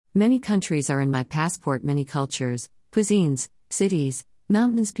Many countries are in my passport, many cultures, cuisines, cities,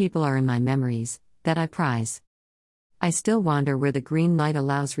 mountains, people are in my memories, that I prize. I still wander where the green light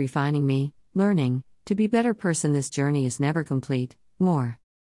allows refining me, learning, to be better person. This journey is never complete, more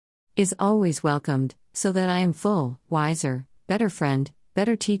is always welcomed, so that I am full, wiser, better friend,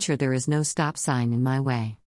 better teacher. There is no stop sign in my way.